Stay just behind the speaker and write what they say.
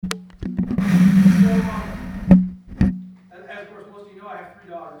So, as of course most of you know, I have 3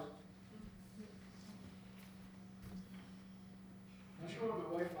 daughters. I'm not sure what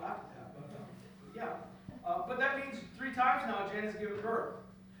my wife laughed at that, but yeah. But that means 3 times now Jen has given birth.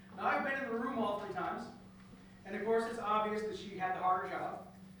 Now I've been in the room all 3 times, and of course it's obvious that she had the harder job.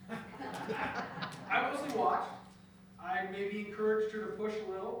 I mostly watched. I maybe encouraged her to push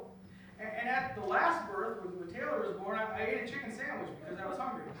a little. And at the last birth, when Taylor was born, I ate a chicken sandwich because I was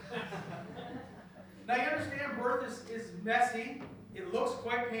hungry. Now you understand birth is messy. It looks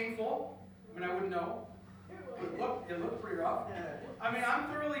quite painful. I mean, I wouldn't know. It looked pretty rough. I mean, I'm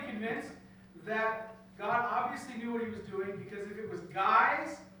thoroughly convinced that God obviously knew what he was doing, because if it was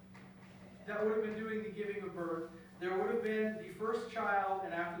guys that would have been doing the giving of birth, there would have been the first child,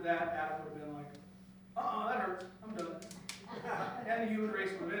 and after that, Adam would have been like, that hurts, I'm done. And the human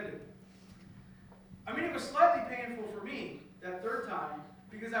race would have ended. I mean, it was slightly painful for me that 3rd time,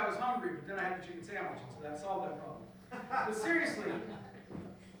 because I was hungry, but then I had the chicken sandwich, so that solved that problem. But seriously,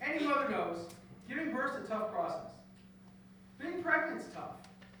 any mother knows, giving birth is a tough process. Being pregnant is tough.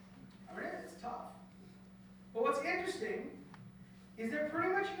 I mean, it's tough. But what's interesting is that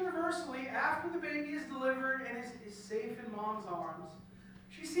pretty much universally, after the baby is delivered and is safe in mom's arms,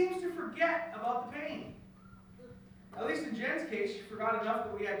 she seems to forget about the pain. At least in Jen's case, she forgot enough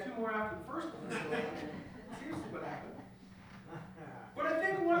that we had 2 more after the first one. So it seems to what happened. But I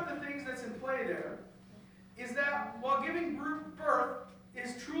think one of the things that's in play there is that while giving birth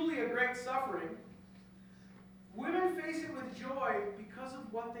is truly a great suffering, women face it with joy because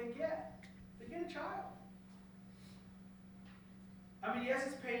of what they get. They get a child. I mean, yes,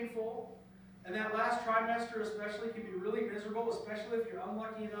 it's painful, and that last trimester especially can be really miserable, especially if you're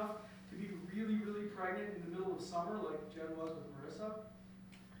unlucky enough to be really, really pregnant in the middle of summer, like Jen was with Marissa.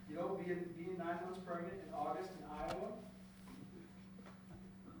 You know, being 9 months pregnant in August in Iowa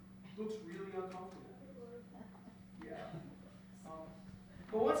looks really uncomfortable. Yeah.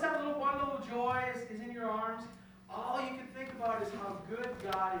 But once that little bundle of joy is in your arms, all you can think about is how good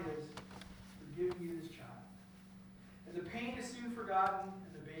God is for giving you this child. And the pain is soon forgotten,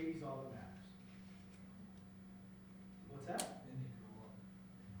 and the baby's all that matters. What's that?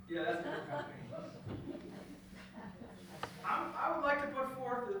 Yeah, that's a good kind of pain. I would like to put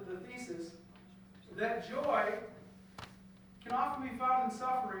forth the thesis that joy can often be found in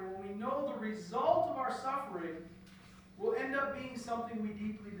suffering when we know the result of our suffering will end up being something we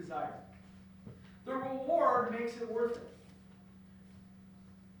deeply desire. The reward makes it worth it.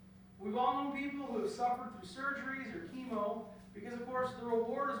 We've all known people who have suffered through surgeries or chemo because, of course, the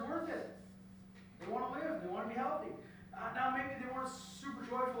reward is worth it. They want to live. They want to be healthy. Now, maybe they weren't super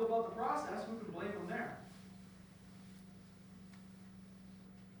joyful about the process. Who can blame them there?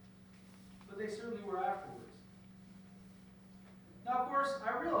 But they certainly were afterwards. Now, of course,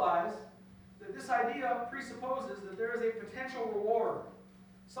 I realize that this idea presupposes that there is a potential reward,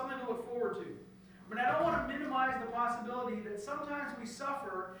 something to look forward to. But I don't want to minimize the possibility that sometimes we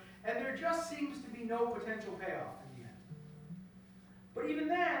suffer and there just seems to be no potential payoff in the end. But even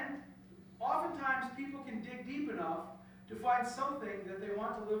then, oftentimes people can dig deep enough to find something that they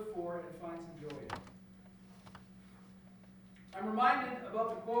want to live for and find some joy in. I'm reminded about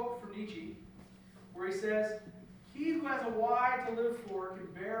the quote from Nietzsche, where he says, "He who has a why to live for can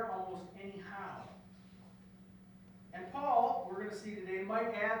bear almost any how." And Paul, we're going to see today,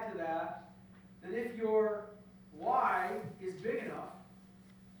 might add to that if your why is big enough,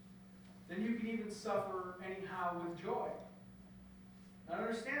 then you can even suffer anyhow with joy. Now to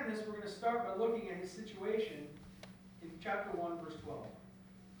understand this, we're going to start by looking at his situation in chapter 1, verse 12.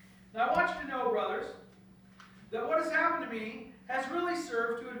 Now I want you to know, brothers, that what has happened to me has really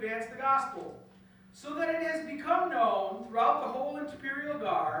served to advance the gospel, so that it has become known throughout the whole imperial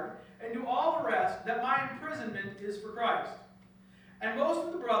guard and to all the rest that my imprisonment is for Christ. And most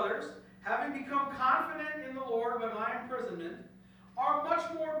of the brothers, having become confident in the Lord by my imprisonment, are much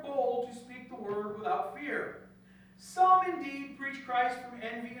more bold to speak the word without fear. Some indeed preach Christ from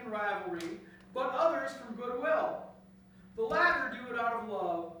envy and rivalry, but others from goodwill. The latter do it out of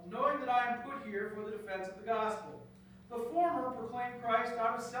love, knowing that I am put here for the defense of the gospel. The former proclaim Christ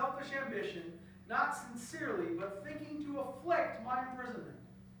out of selfish ambition, not sincerely, but thinking to afflict my imprisonment.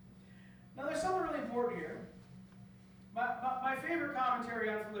 Now there's something really important here. My favorite commentary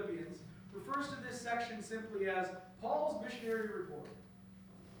on Philippians refers to this section simply as Paul's missionary report.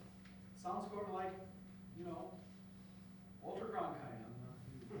 Sounds sort of like, Walter Cronkite.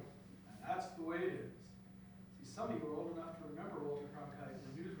 And that's the way it is. See, some of you are old enough to remember Walter Cronkite and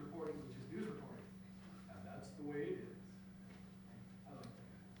the news reporting, which is news reporting. And that's the way it is. I like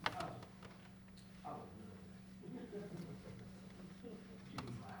that. I like that.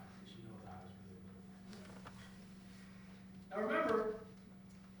 Jeannie's laughing because she knows I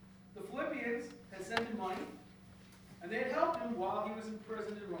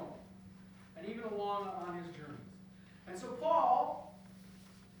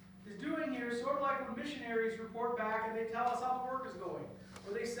missionaries report back and they tell us how the work is going.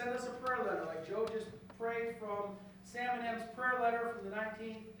 Or they send us a prayer letter, like Joe just prayed from Sam and M's prayer letter from the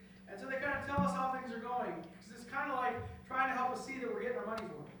 19th. And so they kind of tell us how things are going. Because it's kind of like trying to help us see that we're getting our money's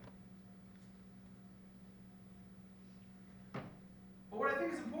worth. But what I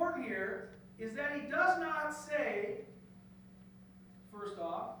think is important here is that he does not say, first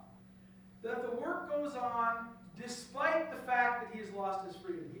off, that the work goes on despite the fact that he has lost his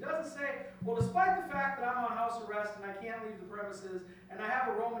freedom. He doesn't say, well, despite the fact that I'm on house arrest and I can't leave the premises and I have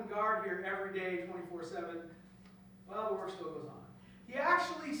a Roman guard here every day, 24/7, well, the work still goes on. He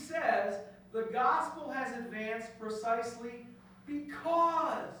actually says the gospel has advanced precisely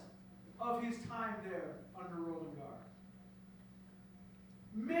because of his time there under Roman guard.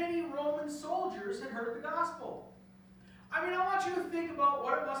 Many Roman soldiers had heard the gospel. I mean, I want you to think about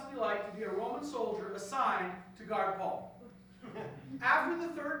what it must be like to be a Roman soldier assigned to guard Paul. After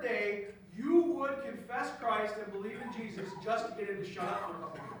the third day, you would confess Christ and believe in Jesus just to get him to shut up for a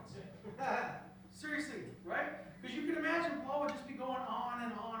couple minutes. Seriously, right? Because you can imagine Paul would just be going on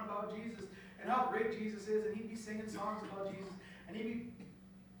and on about Jesus and how great Jesus is, and he'd be singing songs about Jesus, and he'd be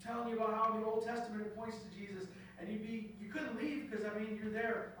telling you about how in the Old Testament it points to Jesus, and you couldn't leave because, I mean, you're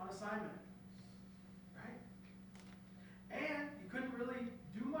there on assignment. And you couldn't really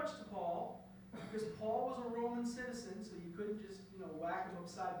do much to Paul because Paul was a Roman citizen, so you couldn't just, whack him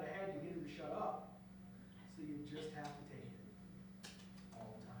upside the head to get him to shut up. So you just have to take it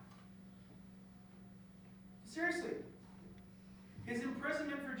all the time. Seriously, his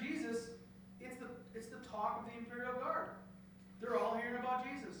imprisonment for Jesus, it's the talk of the Imperial Guard. They're all hearing about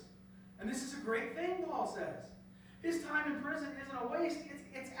Jesus. And this is a great thing, Paul says. His time in prison isn't a waste.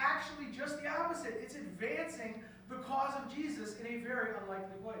 It's actually just the opposite. It's advancing the cause of Jesus in a very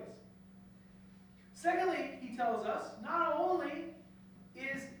unlikely place. Secondly, he tells us, not only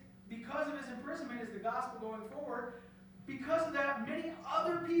is, because of his imprisonment, is the gospel going forward, because of that, many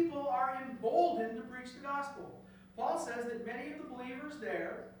other people are emboldened to preach the gospel. Paul says that many of the believers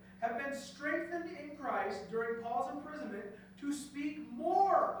there have been strengthened in Christ during Paul's imprisonment to speak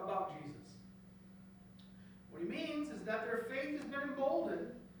more about Jesus. What he means is that their faith has been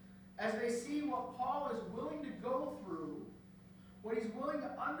emboldened as they see what Paul is willing to go through, what he's willing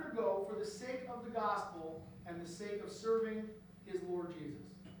to undergo for the sake of the gospel and the sake of serving his Lord Jesus.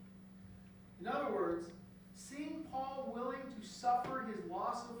 In other words, seeing Paul willing to suffer his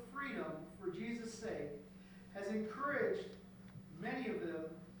loss of freedom for Jesus' sake has encouraged many of them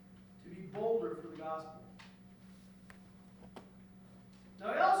to be bolder for the gospel.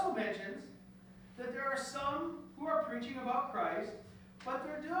 Now he also mentions that there are some who are preaching about Christ, but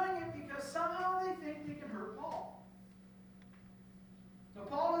they're doing it because somehow they think they can hurt Paul. Now,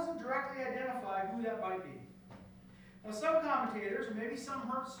 Paul doesn't directly identify who that might be. Now, some commentators, or maybe some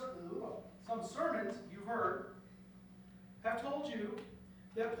sermons you've heard, have told you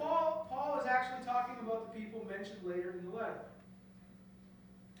that Paul is actually talking about the people mentioned later in the letter.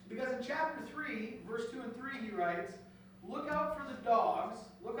 Because in chapter 3, verse 2 and 3, he writes, "Look out for the dogs,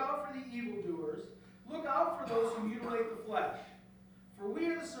 look out for the evildoers, look out for those who mutilate the flesh. For we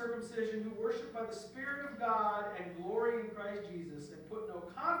are the circumcision who worship by the Spirit of God and glory in Christ Jesus and put no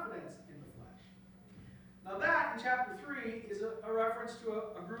confidence in the flesh." Now that, in chapter 3, is a reference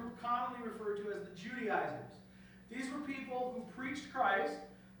to a group commonly referred to as the Judaizers. These were people who preached Christ,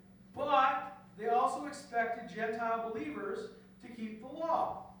 but they also expected Gentile believers to keep the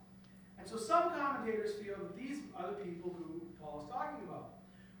law. And so some commentators feel that these are the people who Paul is talking about.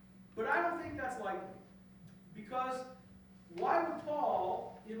 But I don't think that's likely. Because why would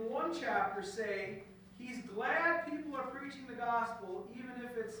Paul, in one chapter, say he's glad people are preaching the gospel, even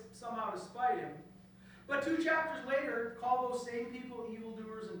if it's somehow to spite him, but 2 chapters later call those same people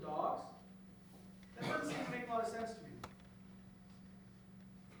evildoers and dogs? That doesn't seem to make a lot of sense to me.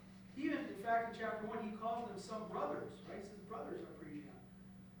 Even, in fact, in chapter 1, he calls them some brothers, right? He says brothers are preaching.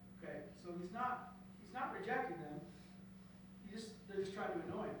 Okay, so he's not rejecting them. They're just trying to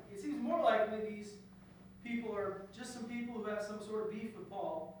annoy him. It seems more likely these people are just some people who have some sort of beef with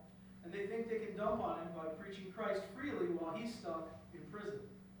Paul, and they think they can dump on him by preaching Christ freely while he's stuck in prison.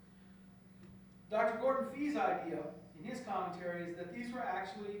 Dr. Gordon Fee's idea, in his commentary, is that these were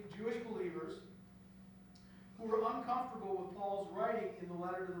actually Jewish believers who were uncomfortable with Paul's writing in the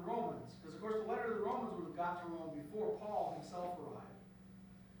letter to the Romans. Because, of course, the letter to the Romans would have got to Rome before Paul himself arrived.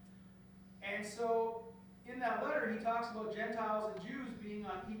 And so, in that letter, he talks about Gentiles and Jews being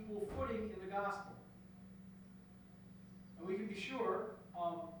on equal footing in the gospel. And we can be sure,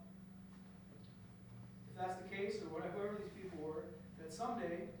 if that's the case, or whoever these people were, that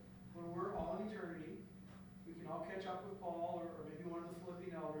someday, when we're all in eternity, we can all catch up with Paul or maybe one of the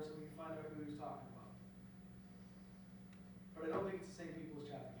Philippian elders and we can find out who he was talking about. but I don't think it's the same people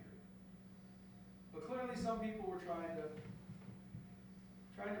as chapter 3. But clearly some people were trying to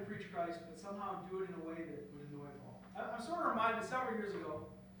preach Christ, but somehow do it in a way that would annoy Paul. I'm sort of reminded several years ago,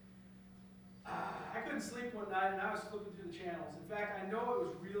 I couldn't sleep one night and I was flipping through the channels. In fact, I know it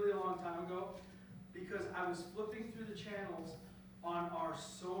was really a long time ago because I was flipping through the channels on our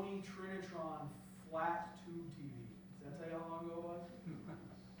Sony Trinitron flat tube TV. Does that tell you how long ago it was?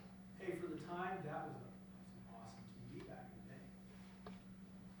 Hey, for the time, that was an awesome TV back in the day.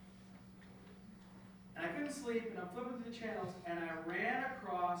 And I couldn't sleep, and I'm flipping through the channels, and I ran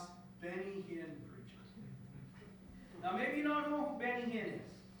across Benny Hinn preaching. Now, maybe you don't know who Benny Hinn is,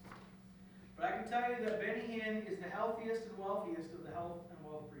 but I can tell you that Benny Hinn is the healthiest and wealthiest of the health and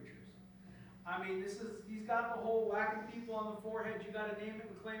wealth preachers. I mean, he's got the whole whacking people on the forehead, you got to name it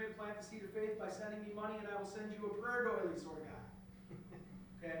and claim it, plant the seed of faith by sending me money, and I will send you a prayer doily sort of guy.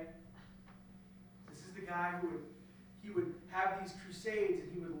 Okay? This is the guy he would have these crusades,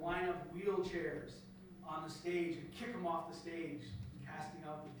 and he would line up wheelchairs on the stage and kick them off the stage, casting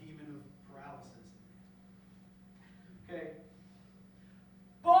out the demon of paralysis. Okay?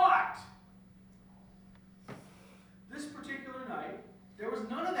 But this particular night, there was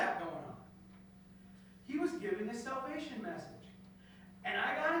none of that going on. He was giving a salvation message. And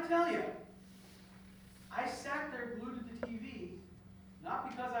I gotta tell you, I sat there glued to the TV, not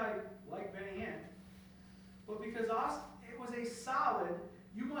because I like Benny Hinn, but because it was a solid,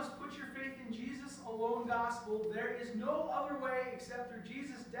 you must put your faith in Jesus alone gospel. There is no other way except through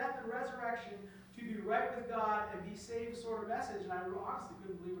Jesus' death and resurrection to be right with God and be saved sort of message. And I honestly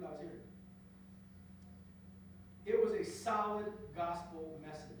couldn't believe what I was hearing. It was a solid gospel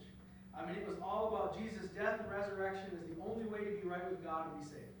message. I mean, it was all about Jesus' death and resurrection as the only way to be right with God and be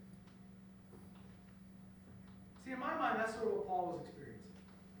saved. See, in my mind, that's sort of what Paul was experiencing.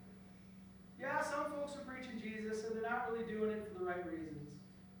 Yeah, some folks are preaching Jesus, and they're not really doing it for the right reasons.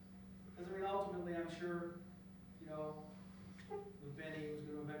 Because, I mean, ultimately, I'm sure, with Benny, it was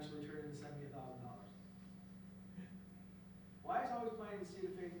going to eventually turn into $70,000. Why is always planting the seed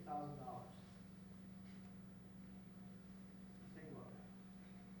of faith $1,000? Think about that.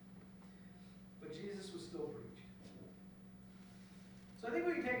 But Jesus was still preached. So I think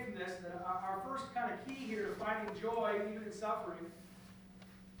we can take from this that our first kind of key here to finding joy, even in suffering,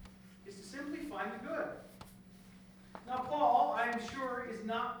 is to simply find the good. Now, Paul, I am sure, is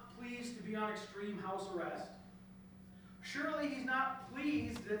not pleased to be on extreme house arrest. Surely he's not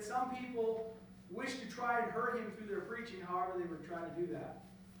pleased that some people wish to try and hurt him through their preaching, however they would try to do that.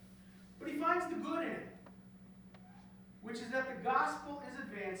 But he finds the good in it, which is that the gospel is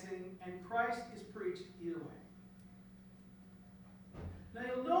advancing and Christ is preached either way. Now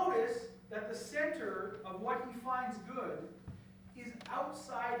you'll notice that the center of what he finds good is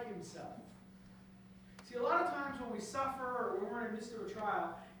outside himself. See, a lot of times when we suffer or when we're in the midst of a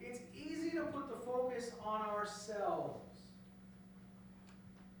trial, it's easy to put the focus on ourselves.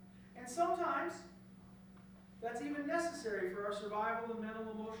 And sometimes that's even necessary for our survival and mental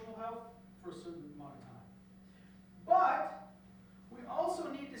and emotional health for a certain amount of time. But we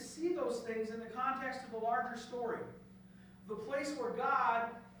also need to see those things in the context of a larger story. The place where God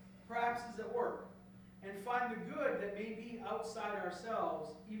perhaps is at work. And find the good that may be outside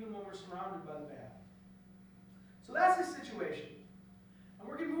ourselves, even when we're surrounded by the bad. So that's his situation. And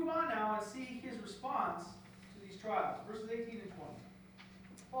we're going to move on now and see his response to these trials. Verses 18 and 20.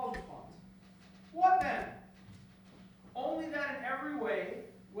 Paul's response. What then? Only that in every way,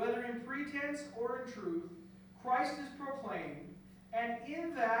 whether in pretense or in truth, Christ is proclaimed, and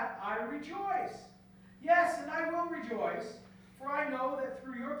in that I rejoice. Yes, and I will rejoice, for I know that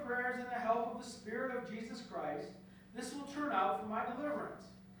through your prayers and the help of the Spirit of Jesus Christ, this will turn out for my deliverance.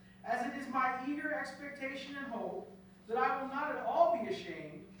 As it is my eager expectation and hope that I will not at all be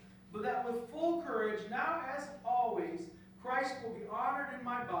ashamed, but that with full courage, now as always, Christ will be honored in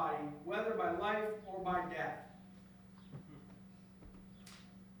my body, whether by life or by death.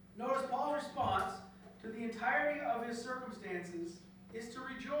 Notice Paul's response to the entirety of his circumstances is to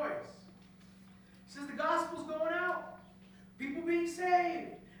rejoice. He says the gospel's going out. People being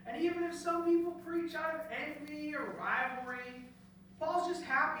saved. And even if some people preach out of envy or rivalry, Paul's just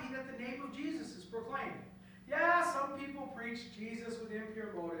happy that the name of Jesus is proclaimed. Yeah, some people preach Jesus with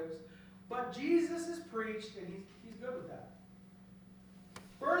impure motives, but Jesus is preached and he's good with that.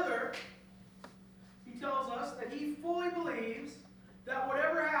 Further, he tells us that he fully believes that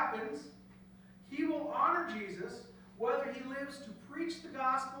whatever happens, he will honor Jesus, whether he lives to preach the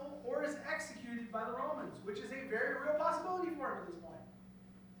gospel or is executed by the Romans, which is a very real possibility for him at this point.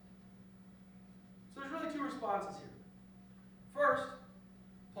 So there's really two responses here. First,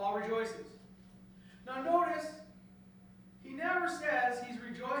 Paul rejoices. Now notice, he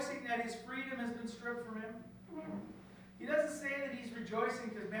that he's rejoicing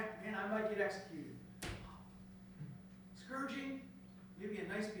because, man, I might get executed. Scourging, maybe a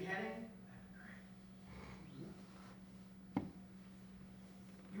nice beheading. Great.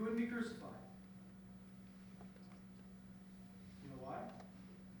 You wouldn't be crucified. You know why?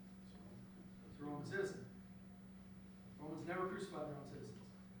 It's a Roman citizen. Romans never crucified their own citizens.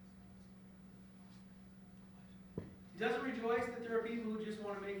 He doesn't rejoice that there are people who just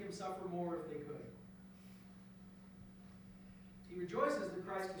want to make him suffer more if they could. He rejoices that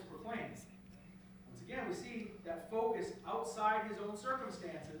Christ is proclaimed. Once again, we see that focus outside his own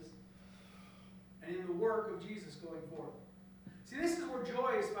circumstances and in the work of Jesus going forth. See, this is where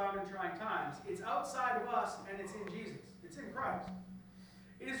joy is found in trying times. It's outside of us and it's in Jesus. It's in Christ.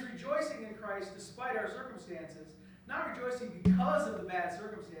 It is rejoicing in Christ despite our circumstances, not rejoicing because of the bad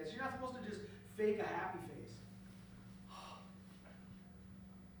circumstance. You're not supposed to just fake a happy face.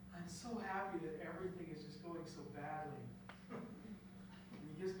 I'm so happy that everything is just going so badly.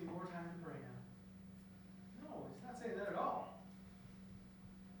 He gives me more time to pray now. No, he's not saying that at all.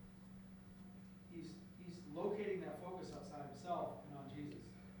 He's locating that focus outside himself and on Jesus.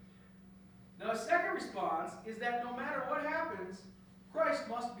 Now, a second response is that no matter what happens, Christ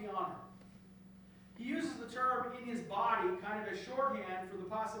must be honored. He uses the term in his body kind of as shorthand for the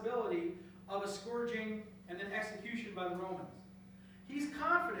possibility of a scourging and then execution by the Romans. He's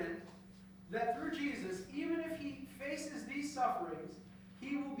confident that through Jesus, even if he faces these sufferings,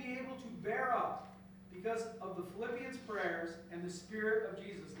 he will be able to bear up because of the Philippians prayers and the Spirit of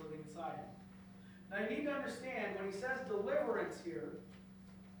Jesus living inside him. Now you need to understand, when he says deliverance here,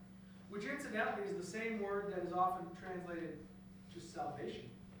 which incidentally is the same word that is often translated just salvation,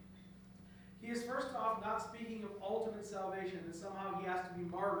 he is first off not speaking of ultimate salvation, that somehow he has to be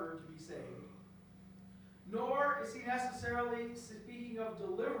martyred to be saved. Nor is he necessarily speaking of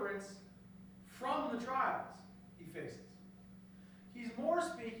deliverance from the trials he faces. He's more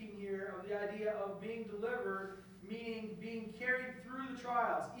speaking here of the idea of being delivered, meaning being carried through the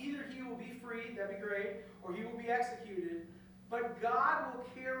trials. Either he will be freed, that'd be great, or he will be executed, but God will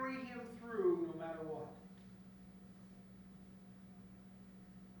carry him through no matter what.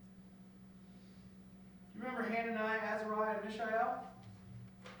 Do you remember Hananiah, Azariah, and Mishael?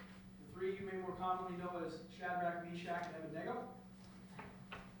 The three you may more commonly know as Shadrach, Meshach, and Abednego.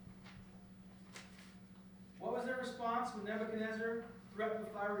 What was their response when Nebuchadnezzar threatened the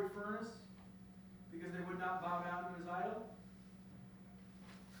fiery furnace because they would not bow down to his idol?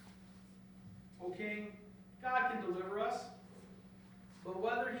 O king, God can deliver us, but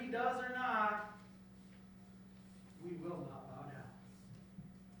whether he does or not, we will not bow down.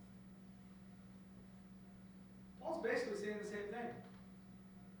 Paul's basically saying the same thing.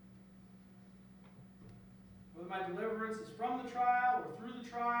 Whether my deliverance is from the trial, or through the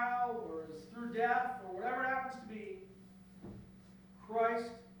trial, or is through death, or whatever it happens to be, Christ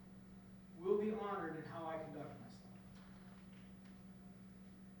will be honored in how I conduct myself.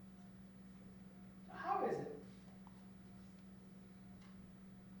 Now, how is it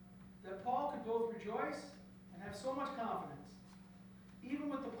that Paul could both rejoice and have so much confidence, even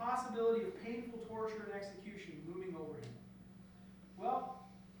with the possibility of painful torture and execution looming over him? Well,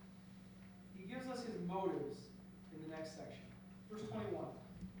 he gives us his motives in the next section. Verse 21.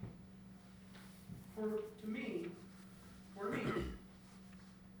 For to me,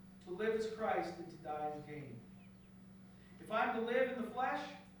 to live is Christ and to die is gain. If I am to live in the flesh,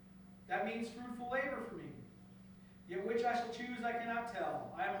 that means fruitful labor for me. Yet which I shall choose I cannot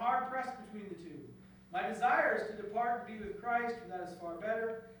tell. I am hard pressed between the two. My desire is to depart and be with Christ, for that is far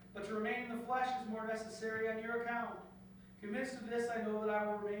better. But to remain in the flesh is more necessary on your account. Convinced of this, I know that I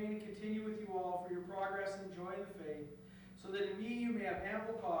will remain and continue with you all for your progress and joy in the faith, so that in me you may have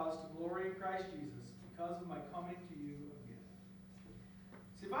ample cause to glory in Christ Jesus, because of my coming to you again.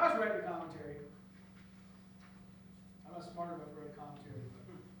 See, if I was writing a commentary, I'm not smart enough to write a commentary,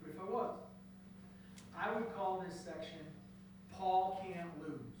 but if I was, I would call this section, Paul Can't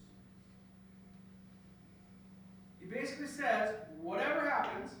Lose. He basically says, whatever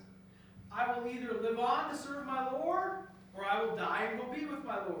happens, I will either live on to serve my Lord, or I will die and go be with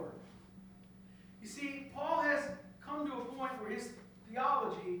my Lord. You see, Paul has come to a point where his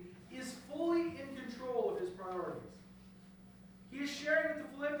theology is fully in control of his priorities. He is sharing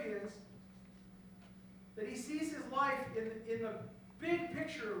with the Philippians that he sees his life in the big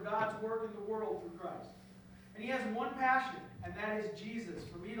picture of God's work in the world through Christ. And he has one passion, and that is Jesus.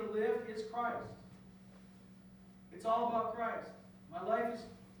 For me to live is Christ. It's all about Christ. My life is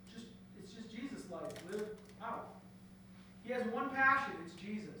just Jesus' life. Live out. He has one passion, it's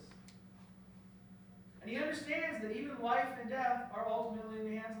Jesus. And he understands that even life and death are ultimately in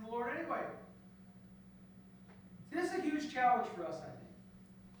the hands of the Lord anyway. This is a huge challenge for us, I think.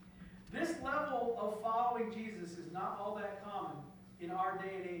 This level of following Jesus is not all that common in our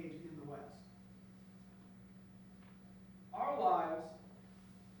day and age in the West. Our lives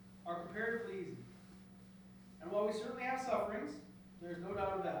are comparatively easy. And while we certainly have sufferings, there's no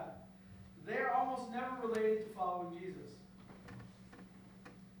doubt of that, they are almost never related to following Jesus.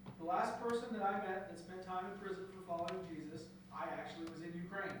 The last person that I met that spent time in prison for following Jesus, I actually was in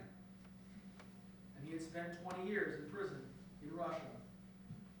Ukraine. And he had spent 20 years in prison in Russia.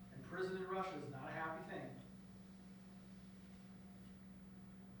 And prison in Russia is not a happy thing.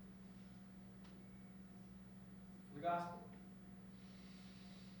 For the gospel.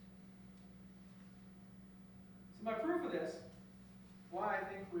 So my proof of this, why I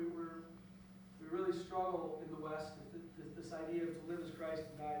think we really struggle in the West with this idea of to live as Christ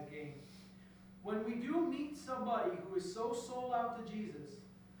and die as gain. When we do meet somebody who is so sold out to Jesus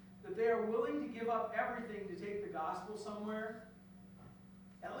that they are willing to give up everything to take the gospel somewhere,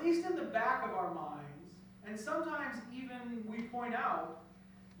 at least in the back of our minds, and sometimes even we point out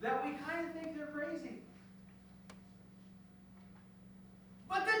that we kind of think they're crazy.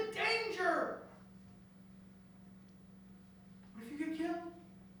 But the danger! What if you get killed?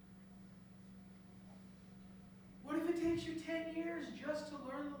 What if it takes you 10 years just to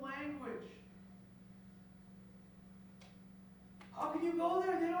learn the language? How can you go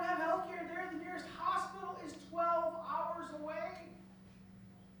there? They don't have health care there. The nearest hospital is 12 hours away.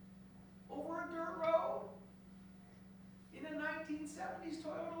 Over a dirt road. In a 1970s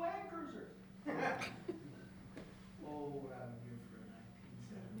Toyota Land Cruiser. Oh, what I would give for a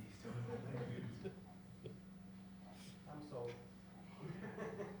 1970s Toyota Land Cruiser. I'm sold.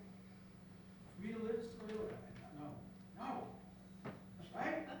 For me to live is Toyota. No.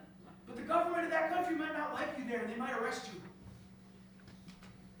 Right? But the government of that country might not like you there and they might arrest you.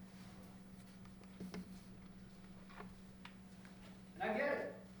 And I get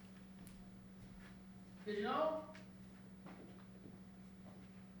it. Because you know,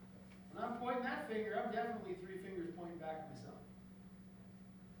 when I'm pointing that finger, I'm definitely 3 fingers pointing back at myself.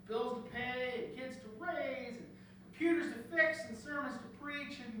 Bills to pay, and kids to raise, and computers to fix, and sermons to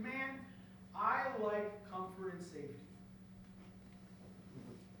preach, and man, I like comfort and safety.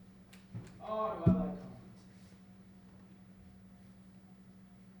 Oh, do I like comfort and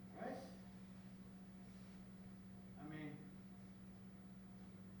safety. Right? I mean,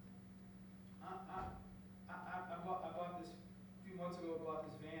 I bought this, a few months ago, I bought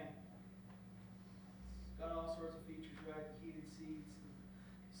this van. It's got all sorts of features, right? Heated seats, and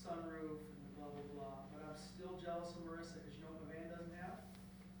sunroof, and blah, blah, blah. But I'm still jealous of Marissa, because you know what my van doesn't have?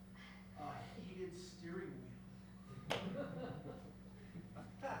 A heated steering wheel.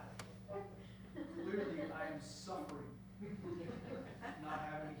 Clearly, I am suffering not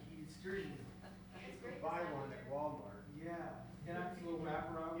having a heated steering wheel. Buy one at Walmart. Yeah. And I can go wrap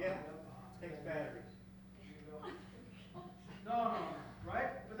around. Yeah. Takes batteries. No,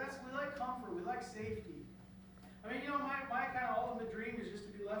 right? But we like comfort, we like safety. I mean, you know, my kind of ultimate dream is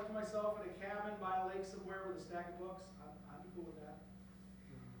just to be left to myself in a cabin by a lake somewhere with a stack of books. I'd be cool with that.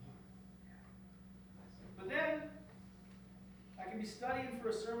 But then, I can be studying for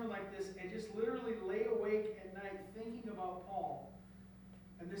a sermon like this and just literally lay awake at night thinking about Paul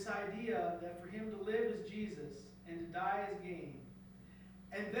and this idea that for him to live as Jesus and to die as gain.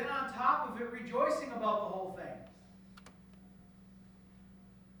 And then on top of it, rejoicing about the whole thing.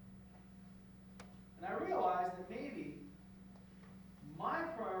 And I realized that maybe my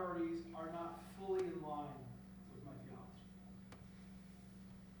priorities are not fully in line with my theology.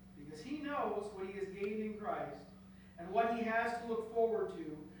 Because he knows what he has gained in Christ and what he has to look forward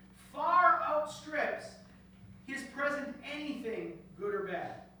to far outstrips his present anything, good or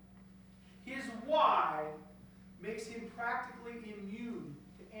bad. His why makes him practically immune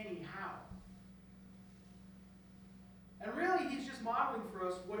to any how. And really, he's just modeling for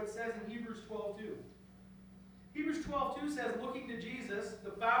us what it says in Hebrews 12:2. Hebrews 12:2 says, looking to Jesus,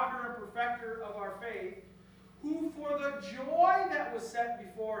 the founder and perfecter of our faith, who for the joy that was set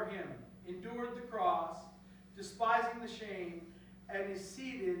before him endured the cross, despising the shame, and is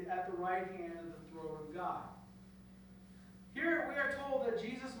seated at the right hand of the throne of God. Here we are told that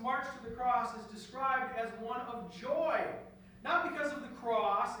Jesus' march to the cross is described as one of joy, not because of the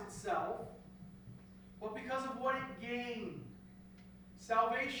cross itself, but because of what it gained.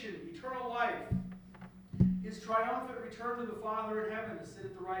 Salvation, eternal life, his triumphant return to the Father in heaven to sit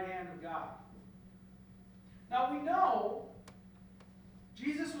at the right hand of God. Now we know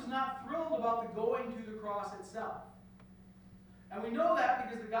Jesus was not thrilled about the going to the cross itself. And we know that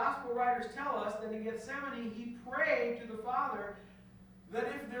because the gospel writers tell us that in Gethsemane he prayed to the Father that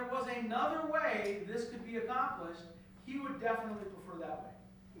if there was another way this could be accomplished, he would definitely prefer that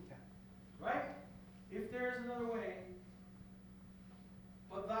way. Right? If there is another way,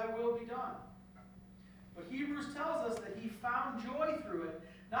 but thy will be done. But Hebrews tells us that he found joy through it,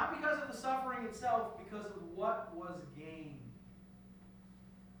 not because of the suffering itself, because of what was gained.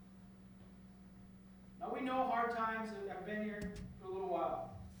 Now we know hard times have been here for a little while.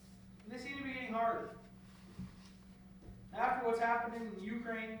 And they seem to be getting harder. After what's happening in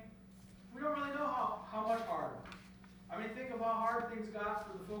Ukraine, we don't really know how much harder. I mean, think of how hard things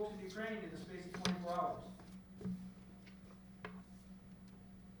got for the folks in Ukraine in the space of 24 hours.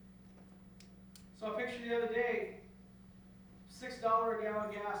 Saw a picture the other day, $6 a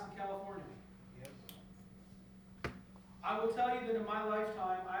gallon gas in California. Yes. I will tell you that in my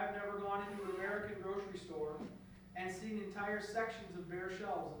lifetime, I have never gone into an American grocery store and seen entire sections of bare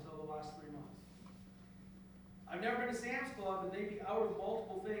shelves until the last 3 months. I've never been to Sam's Club and they'd be out of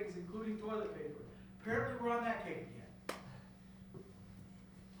multiple things, including toilet paper. Apparently we're on that cake again.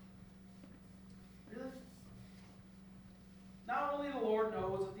 Really? Not only the Lord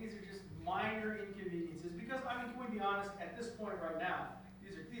knows that these are just minor inconveniences, because, I mean, can we be honest, at this point right now,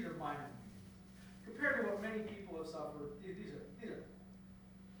 these are minor inconveniences. Compared to what many people have suffered, these are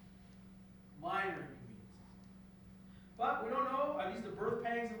minor inconveniences. But we don't know, are these the birth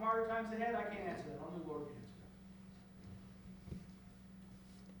pangs of harder times ahead? I can't answer that. Only the Lord can answer that.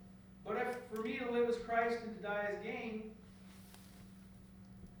 But if for me to live as Christ and to die as gain,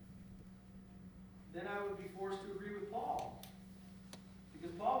 then I would be forced to agree with Paul.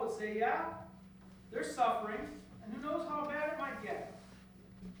 Because Paul would say, yeah, there's suffering, and who knows how bad it might get.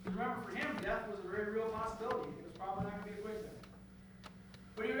 Remember, for him, death was a very real possibility. It was probably not going to be a quick thing.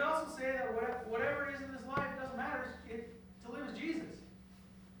 But he would also say that whatever it is in this life, it doesn't matter. To live is Jesus.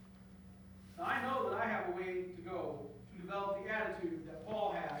 Now, I know that I have a way to go to develop the attitude that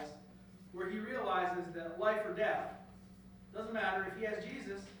Paul has, where he realizes that life or death doesn't matter. If he has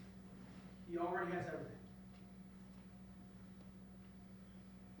Jesus, he already has everything.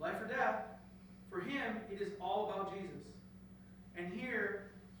 Life or death, for him, it is all about Jesus. And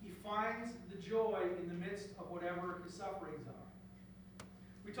here, he finds the joy in the midst of whatever his sufferings are.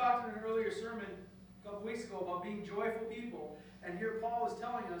 We talked in an earlier sermon a couple weeks ago about being joyful people, and here Paul is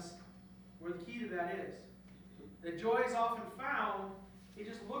telling us where the key to that is. That joy is often found in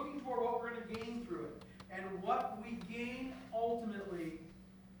just looking toward what we're going to gain through it. And what we gain ultimately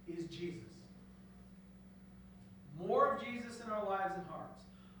is Jesus. More of Jesus in our lives and hearts.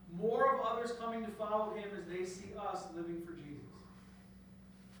 More of others coming to follow him as they see us living for Jesus.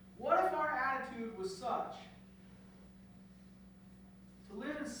 What if our attitude was such, to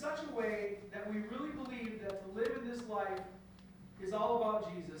live in such a way that we really believe that to live in this life is all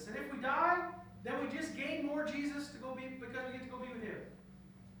about Jesus? And if we die, then we just gain more Jesus to go be, because we get to go be with him.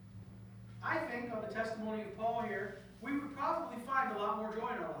 I think, on the testimony of Paul here, we would probably find a lot more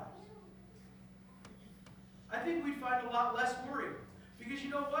joy in our lives. I think we'd find a lot less worry. Because you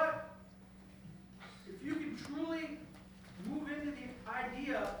know what? If you can truly move into the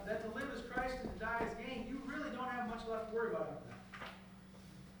idea that to live as Christ and to die as gain, you really don't have much left to worry about after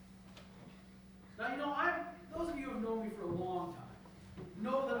that. Now, you know, those of you who have known me for a long time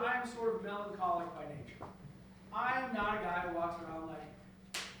know that I am sort of melancholic by nature. I am not a guy who walks around like,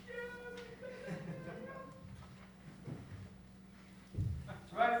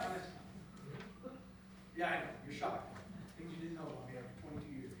 right? Yeah, I know. You're shocked. Things you didn't know about me after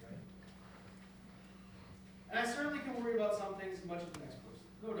 22 years, right? And I certainly can worry about some things as much as the next person.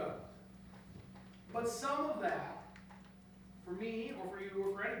 No doubt about that. But some of that, for me, or for you,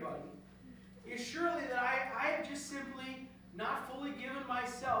 or for anybody, is surely that I have just simply not fully given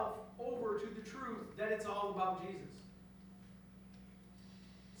myself over to the truth that it's all about Jesus.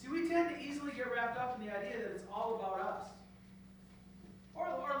 See, we tend to easily get wrapped up in the idea that it's all about us.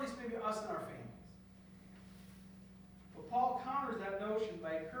 Or at least maybe us and our families. But Paul counters that notion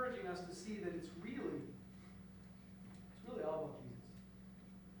by encouraging us to see that it's really all about Jesus.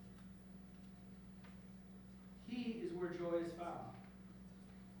 He is where joy is found.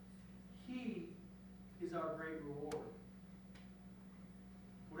 He is our great reward.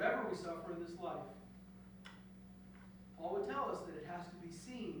 Whatever we suffer in this life, Paul would tell us that it has to be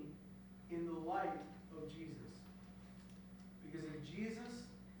seen in the light of Jesus. Because if Jesus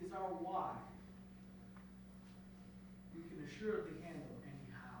is our why, we can assuredly handle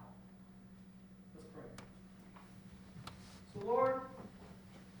any how. Let's pray. So Lord,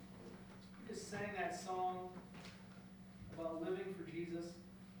 we just sang that song about living for Jesus.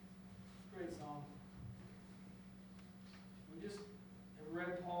 Great song. We just have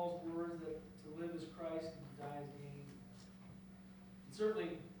read Paul's words that to live as Christ and to die as gain. And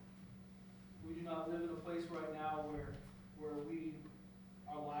certainly, we do not live in a place right now where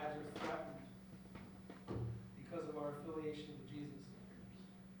our lives are threatened because of our affiliation with Jesus.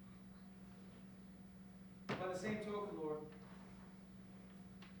 By the same token, Lord,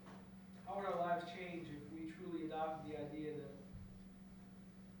 how would our lives change if we truly adopted the idea that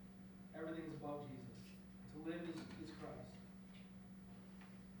everything is about Jesus? To live is Christ.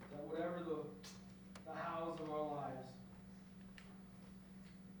 That whatever the hows of our lives,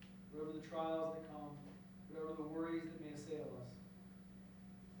 whatever the trials that come, whatever the worries that may assail us,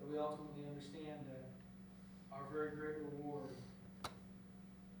 that we ultimately understand that our very great reward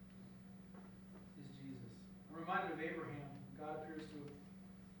is Jesus. I'm reminded of Abraham. God appears to him.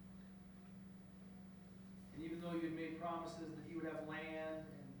 And even though he had made promises that he would have land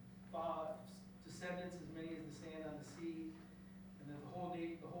and descendants as many as the sand on the sea, and that the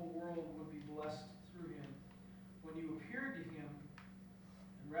whole world would be blessed through him, when you appeared to him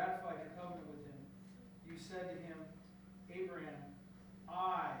and ratified your covenant with him, you said to him, Abraham,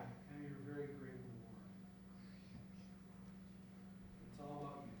 I